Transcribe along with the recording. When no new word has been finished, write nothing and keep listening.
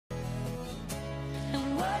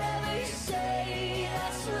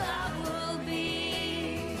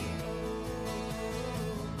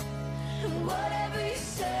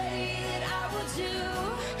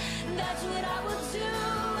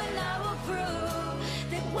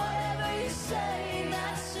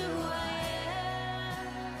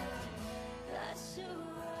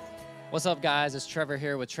What's up, guys? It's Trevor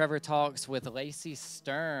here with Trevor Talks with Lacey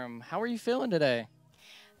Sturm. How are you feeling today?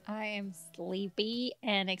 I am sleepy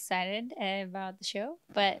and excited about the show,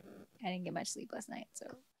 but I didn't get much sleep last night, so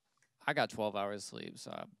I got 12 hours sleep,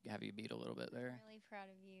 so I have you beat a little bit I'm there. really proud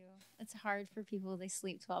of you. It's hard for people they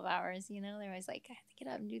sleep 12 hours, you know? They're always like, I have to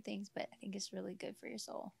get up and do things, but I think it's really good for your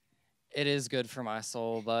soul. It is good for my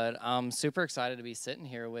soul, but I'm super excited to be sitting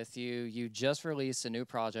here with you. You just released a new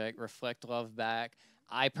project, Reflect Love Back.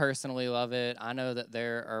 I personally love it. I know that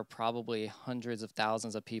there are probably hundreds of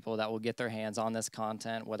thousands of people that will get their hands on this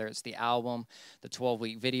content, whether it's the album, the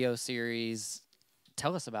 12-week video series.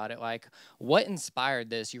 Tell us about it. Like, what inspired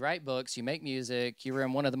this? You write books, you make music, you were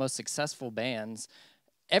in one of the most successful bands.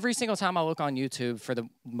 Every single time I look on YouTube for the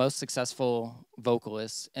most successful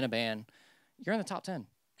vocalists in a band, you're in the top 10.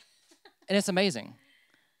 And it's amazing.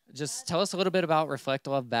 Just tell us a little bit about Reflect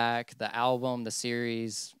Love Back, the album, the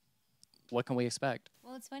series. What can we expect?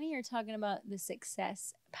 Well, it's funny you're talking about the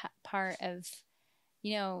success part of,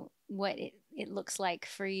 what it looks like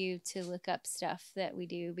for you to look up stuff that we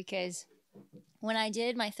do, because when I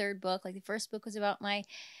did my third book, like the first book was about I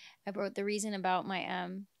wrote the reason about my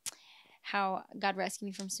how God rescued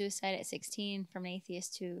me from suicide at 16, from an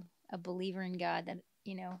atheist to a believer in God, that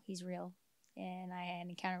he's real, and I had an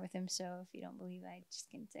encounter with him. So if you don't believe, I just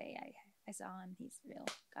can say I saw him. He's real.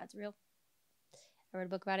 God's real. I wrote a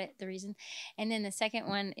book about it, the reason. And then the second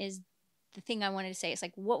one is the thing I wanted to say. It's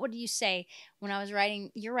like, what would you say when I was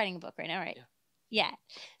writing? You're writing a book right now, right? Yeah.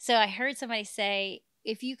 So I heard somebody say,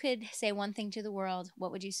 if you could say one thing to the world, what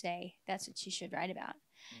would you say? That's what you should write about.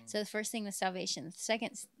 So the first thing was salvation. The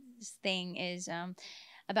second thing is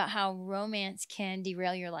about how romance can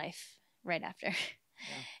derail your life right after.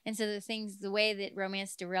 Yeah. And so the way that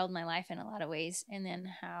romance derailed my life in a lot of ways, and then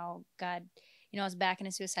how God, I was back in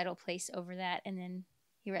a suicidal place over that, and then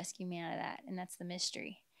he rescued me out of that, and that's the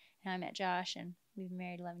mystery. And I met Josh, and we've been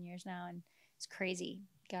married 11 years now, and it's crazy.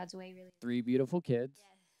 God's way really. 3 beautiful kids.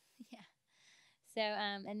 Yeah. So,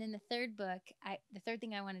 and then the third book, the third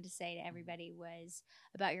thing I wanted to say to everybody was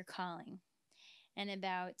about your calling, and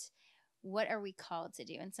about what are we called to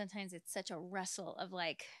do. And sometimes it's such a wrestle of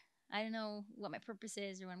like, I don't know what my purpose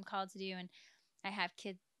is or what I'm called to do. And I have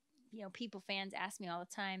kids, people, fans ask me all the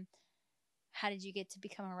time, how did you get to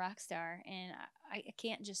become a rock star? And I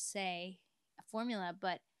can't just say a formula,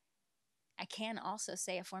 but I can also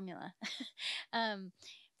say a formula.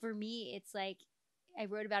 For me, it's like, I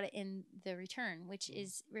wrote about it in The Return, which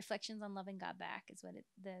is Reflections on Loving God Back, is what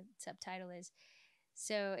the subtitle is.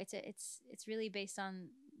 So it's really based on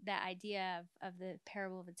that idea of the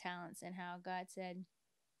parable of the talents, and how God said,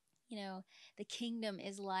 the kingdom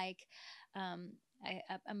is like a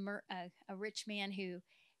rich man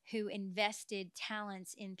who invested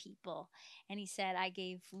talents in people. And he said, I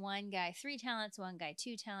gave one guy 3 talents, one guy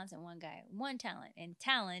 2 talents, and one guy 1 talent. And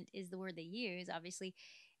talent is the word they use, obviously.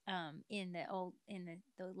 In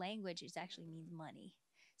the language, it actually means money.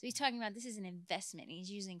 So he's talking about this is an investment.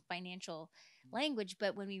 He's using financial language,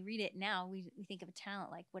 but when we read it now, we think of a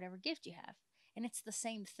talent like whatever gift you have. And it's the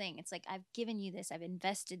same thing. It's like, I've given you this, I've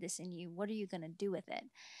invested this in you. What are you going to do with it?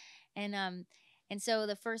 And so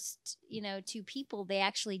the first, 2 people, they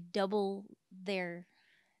actually double their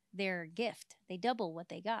gift. They double what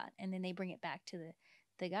they got, and then they bring it back to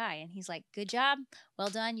the guy, and he's like, good job, well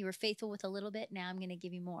done, you were faithful with a little bit, now I'm going to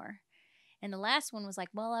give you more. And the last one was like,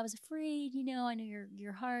 well, I was afraid, I know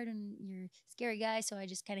you're hard and you're a scary guy, so I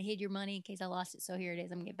just kind of hid your money in case I lost it, so here it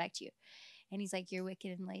is, I'm going to get back to you. And he's like, you're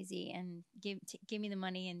wicked and lazy, and give me the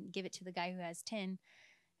money and give it to the guy who has 10,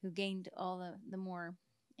 who gained all the more.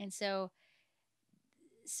 And so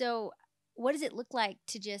what does it look like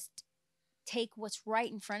to just take what's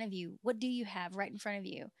right in front of you? What do you have right in front of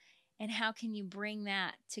you? And how can you bring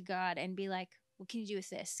that to God and be like, what can you do with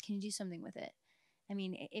this? Can you do something with it? I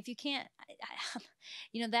mean, if you can't,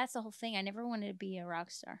 that's the whole thing. I never wanted to be a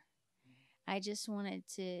rock star. I just wanted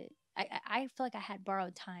to, I feel like I had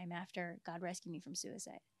borrowed time after God rescued me from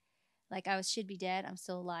suicide. Like, I should be dead. I'm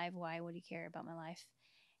still alive. Why would he care about my life?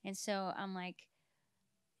 And so I'm like,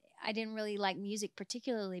 I didn't really like music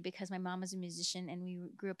particularly because my mom was a musician and we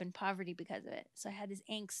grew up in poverty because of it. So I had this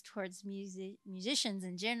angst towards musicians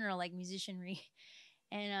in general, like musicianry.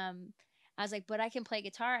 And I was like, but I can play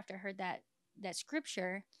guitar. After I heard that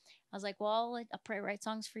scripture, I was like, well, I'll write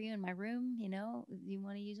songs for you in my room. You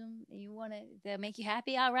want to use them? You want to make you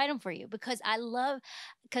happy? I'll write them for you, because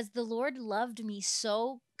because the Lord loved me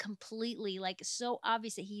so completely, like so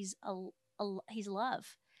obvious that he's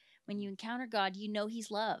love. When you encounter God,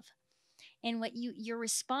 he's love. And your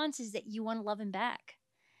response is that you want to love him back.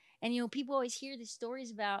 And people always hear these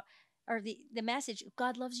stories about or the message,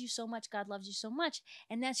 God loves you so much, God loves you so much.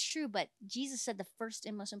 And that's true. But Jesus said the first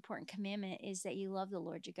and most important commandment is that you love the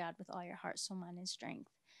Lord your God with all your heart, soul, mind, and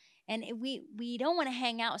strength. And we don't want to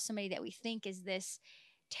hang out with somebody that we think is this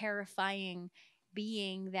terrifying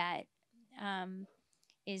being that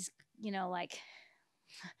is, like,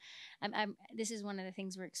 this is one of the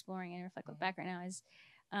things we're exploring in Reflect Look Back right now is,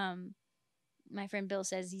 my friend Bill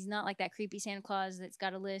says he's not like that creepy Santa Claus that's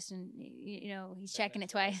got a list and he's checking it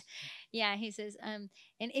twice. Yeah, he says, and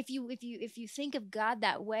if you think of God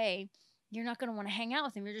that way, you're not going to want to hang out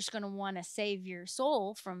with him. You're just going to want to save your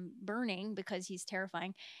soul from burning because he's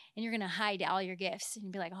terrifying, and you're going to hide all your gifts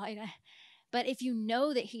and be like, oh, yeah. But if you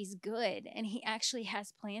know that he's good and he actually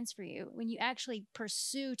has plans for you, when you actually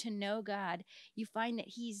pursue to know God, you find that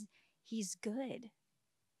he's good,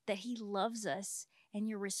 that he loves us, and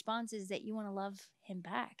your response is that you want to love him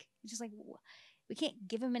back. It's just like, we can't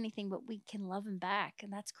give him anything, but we can love him back,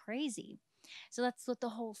 and that's crazy. So that's what the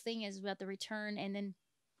whole thing is about, the return. And then,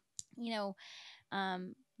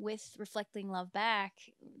 with Reflecting Love Back,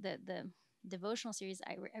 the devotional series,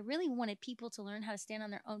 I really wanted people to learn how to stand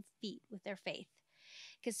on their own feet with their faith,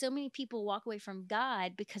 because so many people walk away from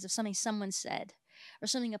God because of something someone said, or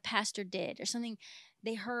something a pastor did, or something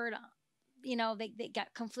they heard. They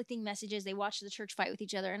got conflicting messages. They watched the church fight with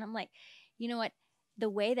each other. And I'm like, you know what? The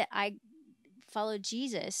way that I followed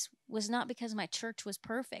Jesus was not because my church was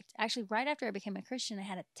perfect. Actually, right after I became a Christian, I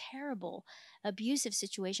had a terrible abusive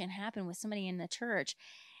situation happen with somebody in the church.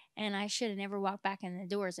 And I should have never walked back in the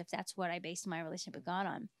doors if that's what I based my relationship with God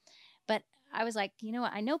on. But I was like, you know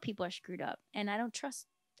what? I know people are screwed up, and I don't trust.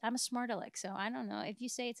 I'm a smart aleck, so I don't know. If you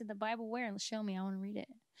say it's in the Bible, where? And show me. I want to read it.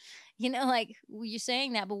 Like, you're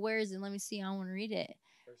saying that, but where is it? Let me see. I want to read it.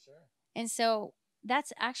 For sure. And so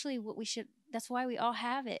that's actually what we should. That's why we all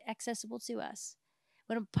have it accessible to us.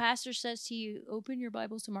 When a pastor says to you, "Open your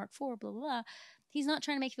Bibles to Mark 4," blah blah blah, he's not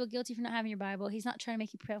trying to make you feel guilty for not having your Bible. He's not trying to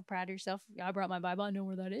make you feel proud of yourself. I brought my Bible. I know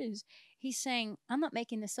where that is. He's saying, I'm not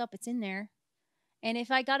making this up. It's in there. And if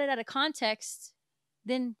I got it out of context,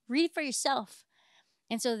 then read it for yourself.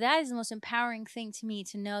 And so that is the most empowering thing to me,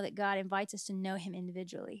 to know that God invites us to know him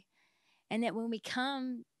individually. And that when we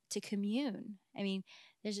come to commune, I mean,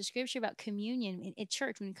 there's a scripture about communion in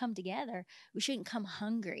church. When we come together, we shouldn't come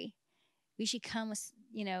hungry. We should come with,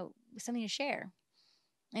 with something to share.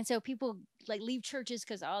 And so people like leave churches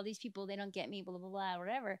because all these people, they don't get me, blah, blah, blah,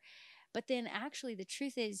 whatever. But then actually the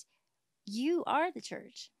truth is, you are the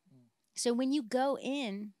church. So when you go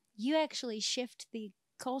in, you actually shift the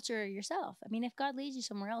culture yourself. I mean, if God leads you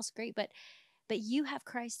somewhere else, great. But you have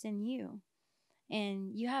Christ in you.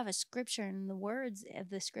 And you have a scripture and the words of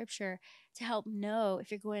the scripture to help know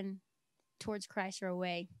if you're going towards Christ or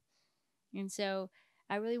away. And so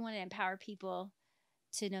I really want to empower people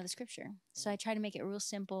to know the scripture. So I try to make it real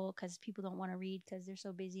simple, because people don't want to read because they're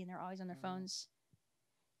so busy and they're always on their phones.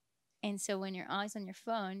 And so when you're always on your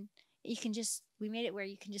phone, we made it where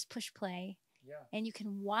you can just push play. Yeah. And you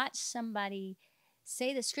can watch somebody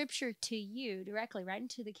say the scripture to you directly right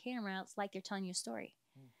into the camera. It's like they're telling you a story.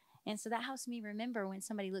 And so that helps me remember when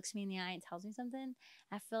somebody looks me in the eye and tells me something.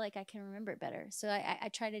 I feel like I can remember it better. So I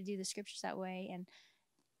try to do the scriptures that way. And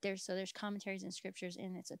there's commentaries and scriptures,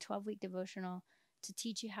 and it's a 12-week devotional to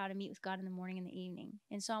teach you how to meet with God in the morning and the evening.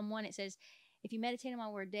 In Psalm 1, it says, if you meditate on my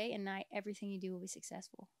word day and night, everything you do will be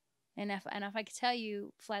successful. And if I could tell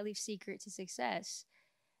you Flyleaf's secret to success,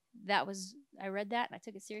 I read that and I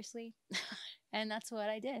took it seriously. And that's what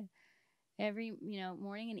I did. Every,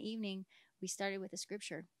 morning and evening, we started with a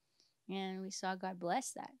scripture. And we saw God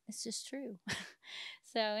bless that. It's just true.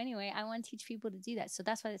 So anyway, I want to teach people to do that. So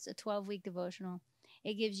that's why it's a 12-week devotional.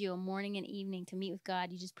 It gives you a morning and evening to meet with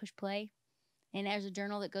God. You just push play. And there's a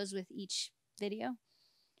journal that goes with each video.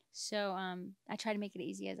 So I try to make it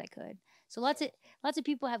easy as I could. So lots of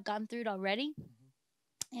people have gone through it already.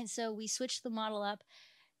 And so we switched the model up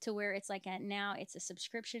to where it's like now it's a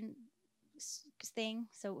subscription thing.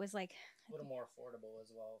 So it was like a little more affordable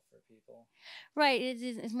as well for people. Right.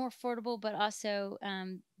 It's more affordable, but also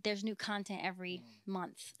there's new content every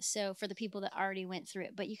month. So for the people that already went through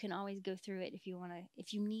it, but you can always go through it if you want to,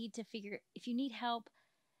 if you need help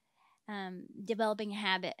developing a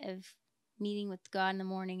habit of meeting with God in the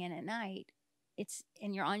morning and at night,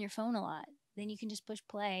 and you're on your phone a lot, then you can just push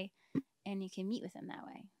play and you can meet with him that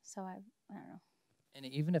way. So I don't know. And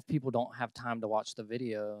even if people don't have time to watch the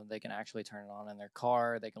video, they can actually turn it on in their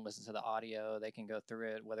car. They can listen to the audio. They can go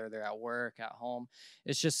through it, whether they're at work, at home.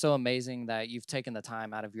 It's just so amazing that you've taken the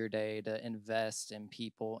time out of your day to invest in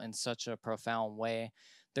people in such a profound way.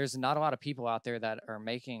 There's not a lot of people out there that are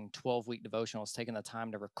making 12-week devotionals, taking the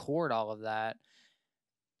time to record all of that.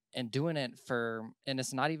 and doing it and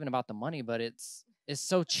it's not even about the money, but it's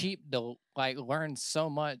so cheap to like learn so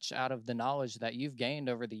much out of the knowledge that you've gained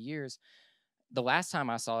over the years. The last time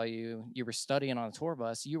I saw you, you were studying on a tour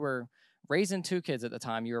bus. You were raising 2 kids at the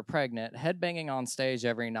time. You were pregnant, headbanging on stage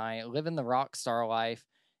every night, living the rock star life,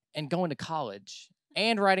 and going to college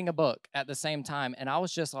and writing a book at the same time. And I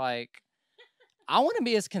was just like, I want to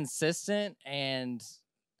be as consistent and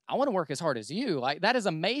I want to work as hard as you. Like, that is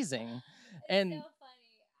amazing. And so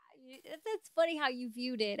funny. It's funny how you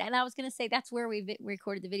viewed it. And I was gonna say that's where we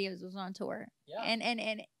recorded the videos, was on tour. yeah,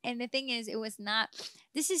 And the thing is, it was not.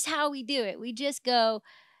 This is how we do it. We just go.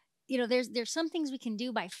 You know, there's some things we can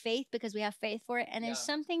do by faith because we have faith for it, and there's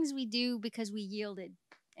some things we do because we yielded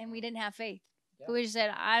and we didn't have faith. Yeah. We just said,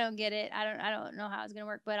 I don't get it. I don't know how it's gonna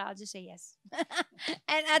work, but I'll just say yes.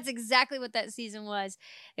 And that's exactly what that season was.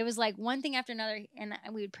 It was like one thing after another, and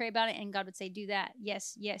we would pray about it, and God would say, do that.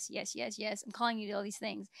 Yes, yes, yes, yes, yes. I'm calling you to all these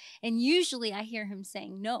things. And usually I hear him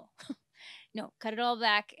saying, no, no, cut it all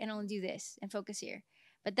back and only do this and focus here.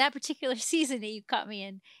 But that particular season that you caught me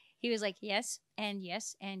in, he was like, yes, and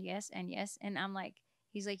yes, and yes, and yes. And I'm like,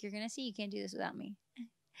 he's like, you're going to see you can't do this without me.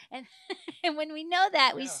 And, and when we know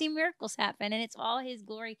that, we see miracles happen, and it's all his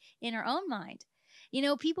glory in our own mind. You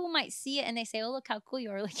know, people might see it and they say, oh, look how cool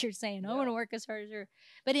you are. Like you're saying, I want to work as hard as her.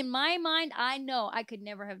 But in my mind, I know I could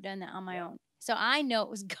never have done that on my own. So I know it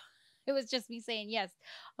was God. It was just me saying yes.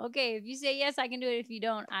 Okay, if you say yes, I can do it. If you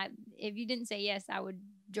don't, if you didn't say yes, I would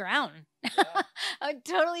drown. Yeah. I would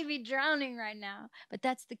totally be drowning right now. But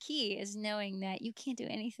that's the key, is knowing that you can't do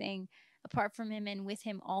anything apart from him, and with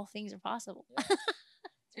him, all things are possible. Yeah.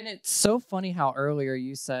 And it's so funny how earlier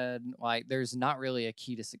you said, like, there's not really a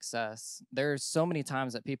key to success. There's so many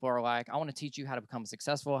times that people are like, I want to teach you how to become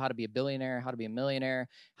successful, how to be a billionaire, how to be a millionaire,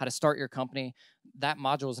 how to start your company. That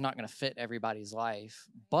module is not going to fit everybody's life.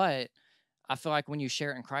 But I feel like when you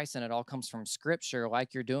share it in Christ and it all comes from scripture,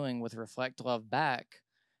 like you're doing with Reflect Love Back,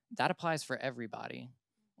 that applies for everybody.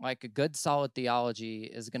 Like, a good, solid theology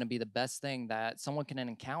is going to be the best thing that someone can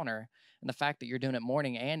encounter. And the fact that you're doing it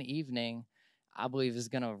morning and evening, I believe, is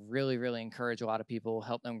going to really, really encourage a lot of people,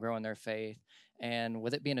 help them grow in their faith. And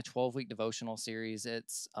with it being a 12-week devotional series,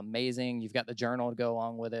 it's amazing. You've got the journal to go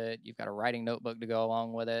along with it. You've got a writing notebook to go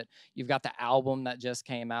along with it. You've got the album that just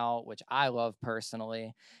came out, which I love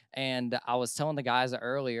personally. And I was telling the guys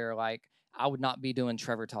earlier, like, I would not be doing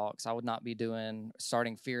Trevor Talks. I would not be doing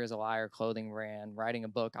starting Fear is a Liar clothing brand, writing a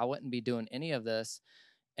book. I wouldn't be doing any of this.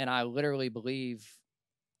 And I literally believe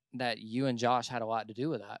that you and Josh had a lot to do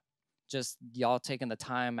with that. Just y'all taking the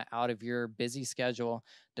time out of your busy schedule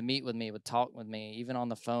to meet with me, would talk with me, even on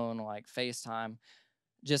the phone, like FaceTime,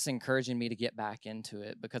 just encouraging me to get back into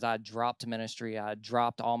it, because I dropped ministry. I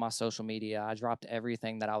dropped all my social media. I dropped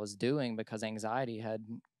everything that I was doing because anxiety had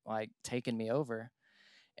like taken me over.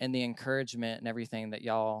 And the encouragement and everything that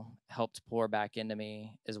y'all helped pour back into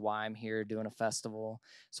me is why I'm here doing a festival.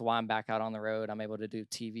 So why I'm back out on the road. I'm able to do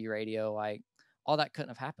TV, radio, like all that couldn't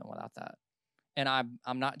have happened without that. And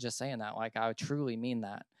I'm not just saying that, like I truly mean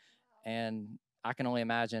that. And I can only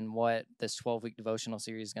imagine what this 12-week devotional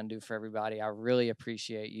series is going to do for everybody. I really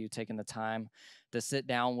appreciate you taking the time to sit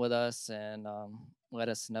down with us and let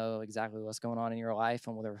us know exactly what's going on in your life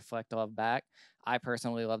and with a Reflect Love Back. I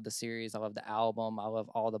personally love the series. I love the album. I love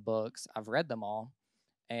all the books. I've read them all.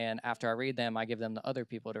 And after I read them, I give them to other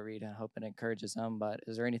people to read and hope it encourages them. But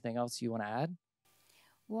is there anything else you want to add?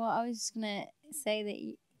 Well, I was just going to say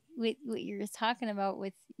that with what you're talking about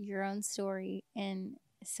with your own story, and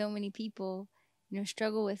so many people, you know,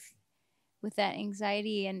 struggle with that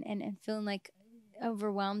anxiety and feeling like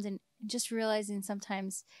overwhelmed, and just realizing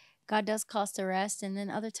sometimes God does call us to rest, and then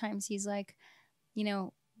other times he's like, you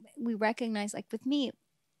know, we recognize, like with me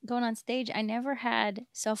going on stage, I never had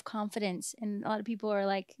self-confidence, and a lot of people are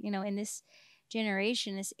like, you know, in this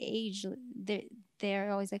generation, this age,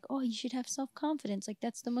 they're always like, oh, you should have self-confidence, like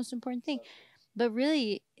that's the most important thing. But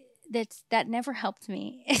really, that never helped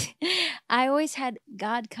me. I always had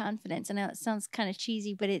God confidence. I know it sounds kind of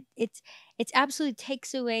cheesy, but it's absolutely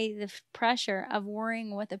takes away the pressure of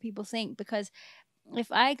worrying what the people think. Because if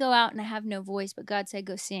I go out and I have no voice, but God said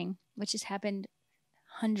go sing, which has happened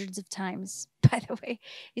hundreds of times, by the way,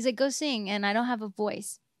 he's like, go sing, and I don't have a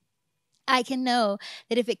voice, I can know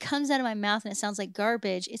that if it comes out of my mouth and it sounds like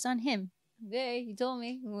garbage, it's on him. Okay, you told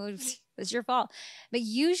me. Well, it's your fault. But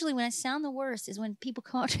usually when I sound the worst is when people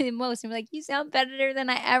come up to me the most and be like, you sound better than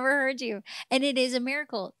I ever heard you. And it is a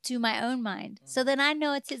miracle to my own mind. So then I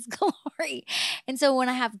know it's his glory. And so when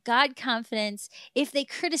I have God confidence, if they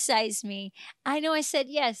criticize me, I know I said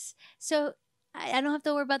yes. So I don't have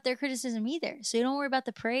to worry about their criticism either. So you don't worry about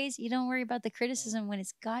the praise. You don't worry about the criticism when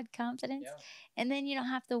it's God confidence. Yeah. And then you don't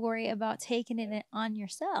have to worry about taking it on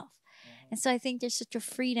yourself. And so I think there's such a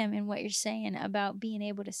freedom in what you're saying about being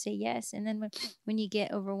able to say yes. And then when you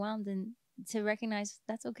get overwhelmed, and to recognize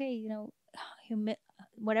that's okay,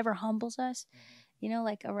 whatever humbles us,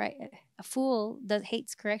 like a fool does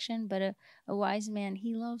hates correction, but a wise man,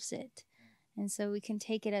 he loves it. And so we can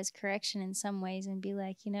take it as correction in some ways and be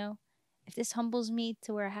like, if this humbles me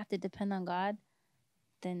to where I have to depend on God,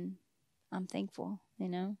 then I'm thankful.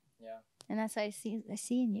 Yeah. And that's how I see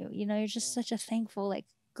in you. You're just such a thankful, like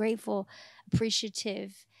grateful,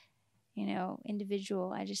 appreciative,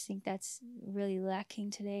 individual. I just think that's really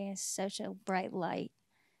lacking today. It's such a bright light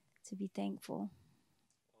to be thankful.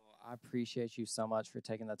 I appreciate you so much for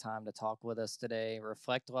taking the time to talk with us today.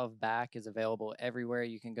 Reflect Love Back is available everywhere.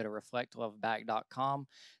 You can go to reflectloveback.com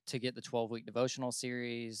to get the 12-week devotional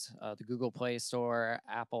series, the Google Play Store,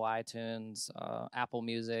 Apple iTunes, Apple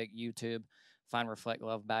Music, YouTube. Find Reflect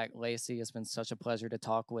Love Back. Lacey, it's been such a pleasure to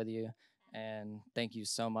talk with you, and thank you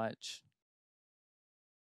so much.